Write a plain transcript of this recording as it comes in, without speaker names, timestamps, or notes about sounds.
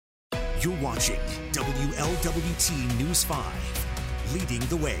You're watching WLWT News 5, leading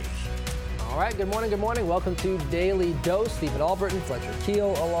the way. All right, good morning, good morning. Welcome to Daily Dose. Stephen Albritton, Fletcher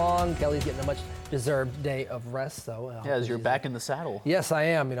Keel along. Kelly's getting a much-deserved day of rest. So as you're back in the saddle. Yes, I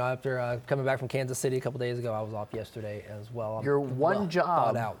am. You know, after coming back from Kansas City a couple days ago, I was off yesterday as well. Your one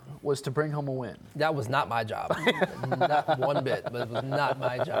job was to bring home a win. That was not my job. Not one bit, but it was not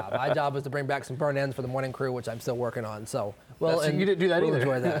my job. My job was to bring back some burn ends for the morning crew, which I'm still working on. So, well, and you didn't do that we'll either.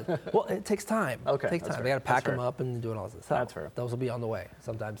 Enjoy that. Well, it takes time. Okay, it takes time. fair. They got to pack That's them up and do all this. So that's fair. Those will be on the way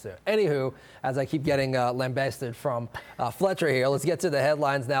sometime soon. Anywho, as I keep getting lambasted from Fletcher here, let's get to the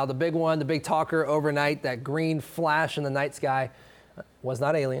headlines now. The big one, the big talker overnight, that green flash in the night sky was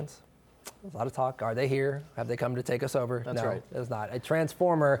not aliens. There's a lot of talk. Are they here? Have they come to take us over? That's no, right. It's not. A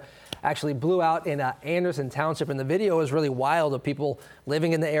transformer actually blew out in Anderson Township, and the video is really wild of people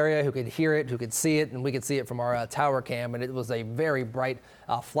living in the area who could hear it, who could see it, and we could see it from our tower cam, and it was a very bright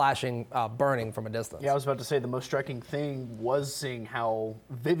flashing, burning from a distance. Yeah, I was about to say the most striking thing was seeing how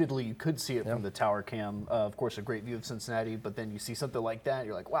vividly you could see it from the tower cam. Of course, a great view of Cincinnati, but then you see something like that,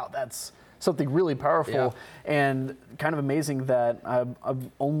 you're like, wow, that's something really powerful, and kind of amazing that I've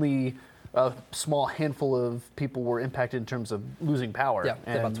only a small handful of people were impacted in terms of losing power. Yeah,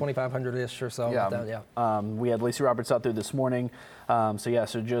 about 2,500-ish or so. Yeah. We had Lacey Roberts out there this morning.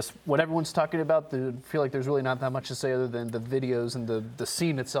 So just what everyone's talking about, I feel like there's really not that much to say other than the videos and the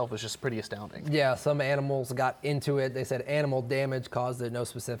scene itself is just pretty astounding. Yeah, some animals got into it. They said animal damage caused it. No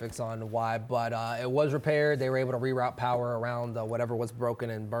specifics on why, but it was repaired. They were able to reroute power around whatever was broken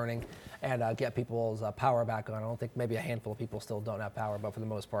and burning and get people's power back on. I don't think maybe a handful of people still don't have power, but for the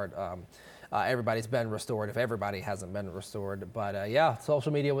most part, everybody's been restored, if everybody hasn't been restored. But yeah,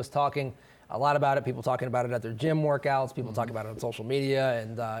 social media was talking a lot about it. People talking about it at their gym workouts, people talking about it on social media.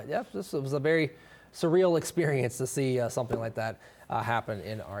 And yeah, this was a very surreal experience to see something like that happen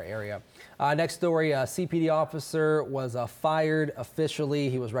in our area. Next story, a CPD officer was fired officially.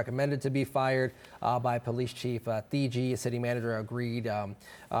 He was recommended to be fired by Police Chief Thigi. City manager agreed.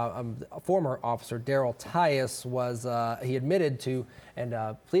 Former officer Daryl Tyus he admitted to and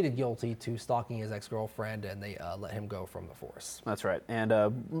pleaded guilty to stalking his ex-girlfriend, and they let him go from the force. That's right. And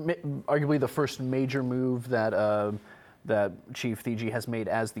arguably the first major move that Chief Thigi has made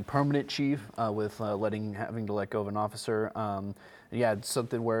as the permanent chief with having to let go of an officer. Yeah, it's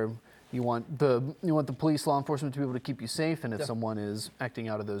something where you want the police, law enforcement to be able to keep you safe, and if someone is acting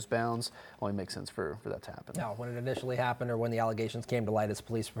out of those bounds, it only makes sense for that to happen. Now, when it initially happened or when the allegations came to light, his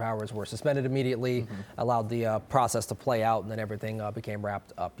police powers were suspended immediately, allowed the process to play out, and then everything became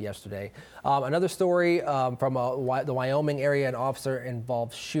wrapped up yesterday. Another story from the Wyoming area, an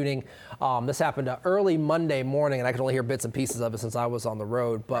officer-involved shooting. This happened early Monday morning, and I could only hear bits and pieces of it since I was on the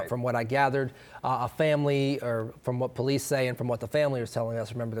road, but from what I gathered, a family, or from what police say and from what the family is telling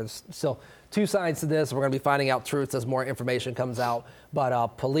us, remember there's still two sides to this. We're going to be finding out truths as more information comes out. But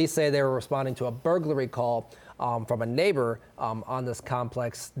police say they were responding to a burglary call from a neighbor on this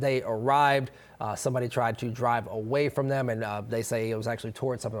complex. They arrived. Somebody tried to drive away from them, and they say it was actually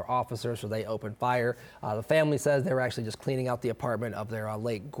towards some of their officers, so they opened fire. The family says they were actually just cleaning out the apartment of their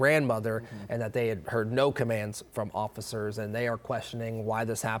late grandmother, and that they had heard no commands from officers, and they are questioning why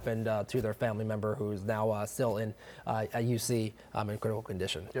this happened to their family member, who's now still in a UC in critical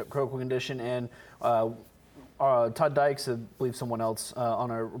condition. Yep, critical condition. And Todd Dykes, I believe someone else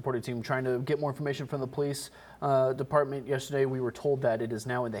on our reporting team, trying to get more information from the police department. Yesterday, we were told that it is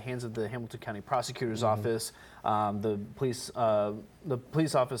now in the hands of the Hamilton County Prosecutor's Office. The police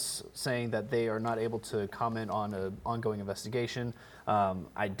office saying that they are not able to comment on an ongoing investigation.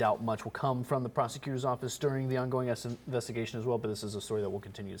 I doubt much will come from the prosecutor's office during the ongoing investigation as well, but this is a story that we'll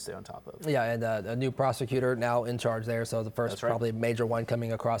continue to stay on top of. Yeah, and a new prosecutor now in charge there, so the first probably major one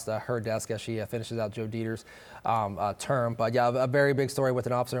coming across her desk as she finishes out Joe Dieter's term. But yeah, a very big story with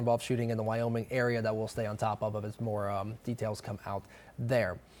an officer-involved shooting in the Wyoming area that we'll stay on top of as more details come out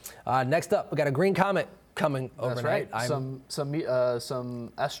there. Next up, we got a green comet coming overnight. That's right.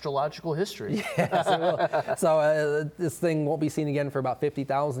 Some astrological history. Yes, it will. So this thing won't be seen again for about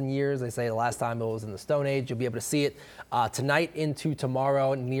 50,000 years. They say the last time it was in the Stone Age. You'll be able to see it tonight into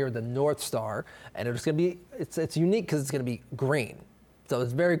tomorrow near the North Star, and it's going to be it's unique because it's going to be green. So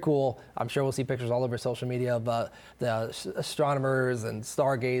it's very cool. I'm sure we'll see pictures all over social media of the astronomers and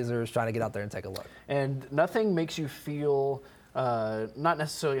stargazers trying to get out there and take a look. And nothing makes you feel not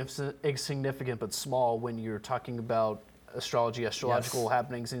necessarily insignificant, but small when you're talking about astrological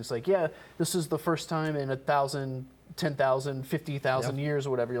happenings. And it's like, yeah, this is the first time in 1,000, 10,000, 50,000 years or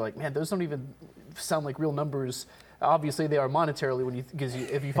whatever. You're like, man, those don't even sound like real numbers obviously they are monetarily because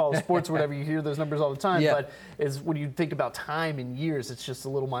if you follow sports or whatever, you hear those numbers all the time. Yeah. But when you think about time and years, it's just a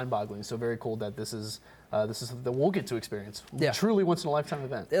little mind-boggling. So very cool that this is something that we'll get to experience. Yeah. Truly once in a lifetime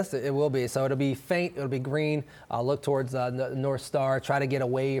event. Yes, it will be. So it'll be faint, it'll be green. Look towards the North Star. Try to get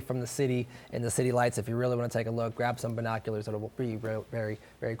away from the city and the city lights. If you really want to take a look, grab some binoculars. It'll be very,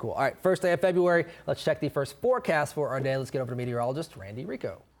 very cool. All right, first day of February. Let's check the first forecast for our day. Let's get over to meteorologist Randy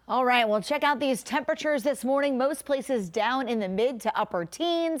Rico. All right, well, check out these temperatures this morning. Most places down in the mid to upper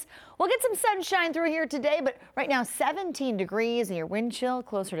teens. We'll get some sunshine through here today, but right now 17 degrees and your wind chill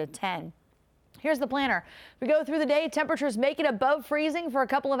closer to 10. Here's the planner. We go through the day, temperatures make it above freezing for a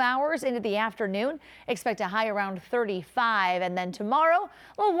couple of hours into the afternoon. Expect a high around 35. And then tomorrow,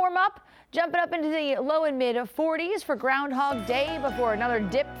 a little warm up, jumping up into the low and mid 40s for Groundhog Day before another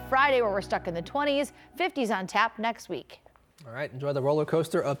dip Friday where we're stuck in the 20s. 50s on tap next week. All right, enjoy the roller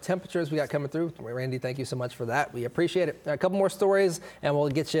coaster of temperatures we got coming through. Randy, thank you so much for that. We appreciate it. A couple more stories, and we'll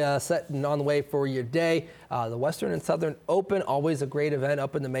get you set and on the way for your day. The Western and Southern Open, always a great event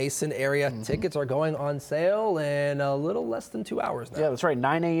up in the Mason area. Tickets are going on sale in a little less than 2 hours now. Yeah, that's right.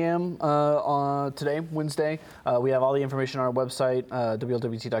 9 a.m. On today, Wednesday. We have all the information on our website,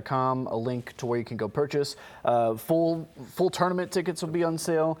 WLWT.com, a link to where you can go purchase. Full tournament tickets will be on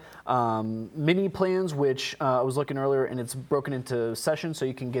sale. Mini plans, which I was looking earlier, and it's broken into sessions, so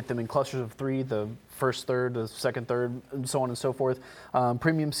you can get them in clusters of 3, the first third, the second third, and so on and so forth.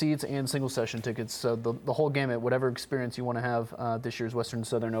 Premium seats and single session tickets. So the whole gamut, whatever experience you want to have this year's Western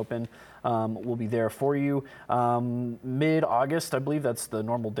Southern Open will be there for you. Mid-August, I believe that's the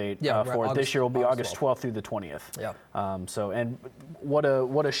normal date for it. This year will be August 12th through the 20th. Yeah. And what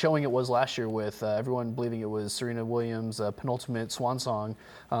a showing it was last year with everyone believing it was Serena Williams' penultimate swan song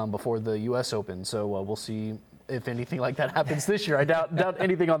before the U.S. Open. So we'll see if anything like that happens this year. I doubt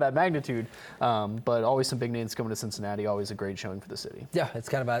anything on that magnitude, but always some big names coming to Cincinnati. Always a great showing for the city. Yeah, it's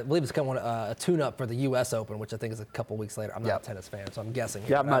kind of, I believe it's kind of a tune-up for the U.S. Open, which I think is a couple weeks later. I'm not a tennis fan, so I'm guessing.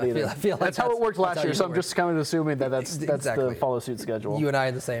 Yeah, I'm not either. I feel like that's how it worked last year, so I'm just kind of assuming that's exactly the follow-suit schedule. You and I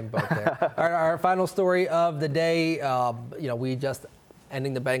in the same boat there. All right, our final story of the day, we just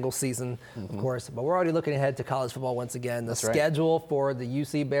ending the Bengals season, of course, but we're already looking ahead to college football once again. The schedule for the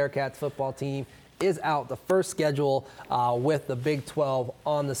UC Bearcats football team is out, the first schedule with the Big 12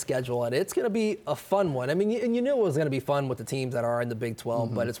 on the schedule, and it's going to be a fun one. I mean, and you knew it was going to be fun with the teams that are in the Big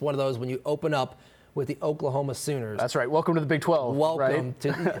 12, but it's one of those when you open up with the Oklahoma Sooners. That's right. Welcome to the Big 12. Welcome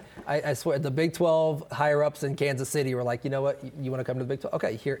to. I swear, the Big 12 higher ups in Kansas City were like, you know what? You want to come to the Big 12?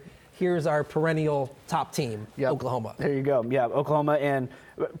 Okay, here's our perennial top team, Oklahoma. There you go. Yeah, Oklahoma, and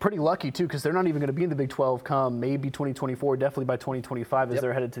pretty lucky too, because they're not even going to be in the Big 12 come maybe 2024, definitely by 2025 as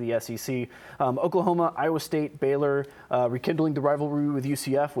they're headed to the SEC. Oklahoma, Iowa State, Baylor, rekindling the rivalry with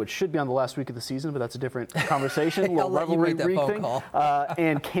UCF, which should be on the last week of the season, but that's a different conversation. I'll let you make that phone call.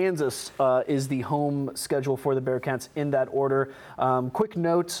 And Kansas is the home schedule for the Bearcats in that order. Quick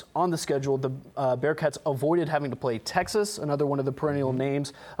note on the schedule, the Bearcats avoided having to play Texas, another one of the perennial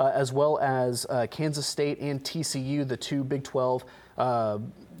names, as well as Kansas State and TCU, the two Big 12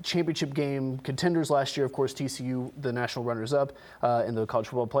 championship game contenders last year. Of course, TCU, the national runners-up in the college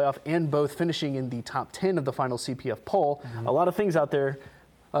football playoff, and both finishing in the top 10 of the final CPF poll. A lot of things out there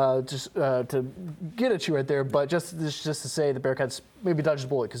to get at you right there, but just to say the Bearcats maybe dodged a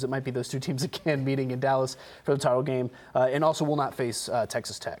bullet because it might be those two teams again meeting in Dallas for the title game, and also will not face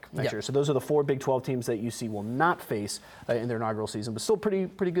Texas Tech next year. So those are the 4 Big 12 teams that UC will not face in their inaugural season, but still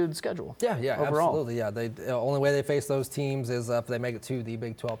pretty good schedule. Yeah, overall. Absolutely. Yeah, the only way they face those teams is if they make it to the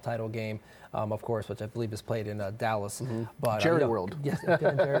Big 12 title game. Of course, which I believe is played in Dallas. But Jerry World. Yes,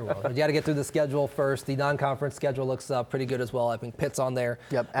 Jerry World. You got to get through the schedule first. The non-conference schedule looks pretty good as well. I think Pitt's on there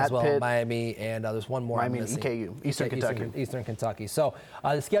as well, Pitt, Miami, and there's one more. Miami and EKU, Eastern Kentucky. Eastern Kentucky. So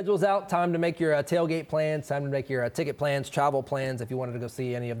the schedule's out. Time to make your tailgate plans. Time to make your ticket plans, travel plans. If you wanted to go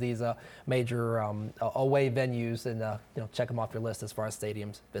see any of these major away venues, and check them off your list as far as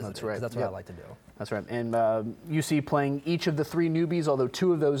stadiums visited. That's right. That's what I like to do. That's right. And UC playing each of the 3 newbies, although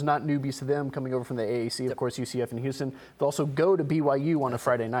 2 of those not newbies to them, coming over from the AAC, of course, UCF and Houston. They'll also go to BYU on a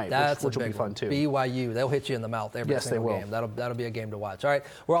Friday night, which will be fun too. BYU, they'll hit you in the mouth every single they will. game. That'll be a game to watch. All right,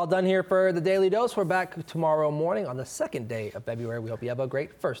 we're all done here for the Daily Dose. We're back tomorrow morning on the second day of February. We hope you have a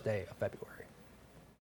great first day of February.